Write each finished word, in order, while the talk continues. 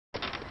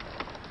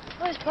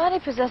Well, his body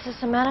possesses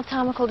some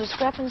anatomical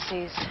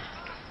discrepancies.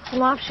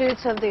 Some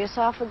offshoots of the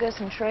esophagus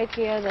and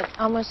trachea that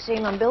almost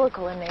seem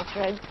umbilical in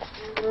nature.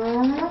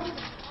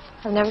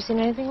 I've never seen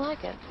anything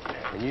like it.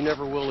 And you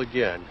never will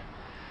again.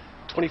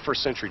 21st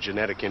century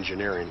genetic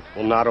engineering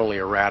will not only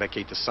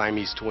eradicate the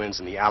Siamese twins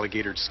and the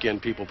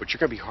alligator-skinned people, but you're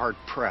going to be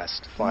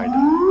hard-pressed to find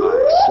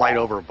a slight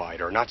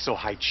overbite or not so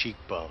high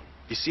cheekbone.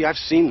 You see, I've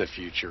seen the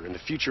future, and the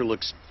future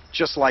looks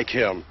just like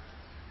him.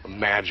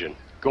 Imagine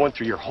going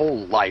through your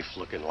whole life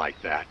looking like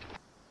that.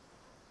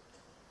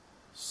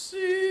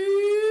 See.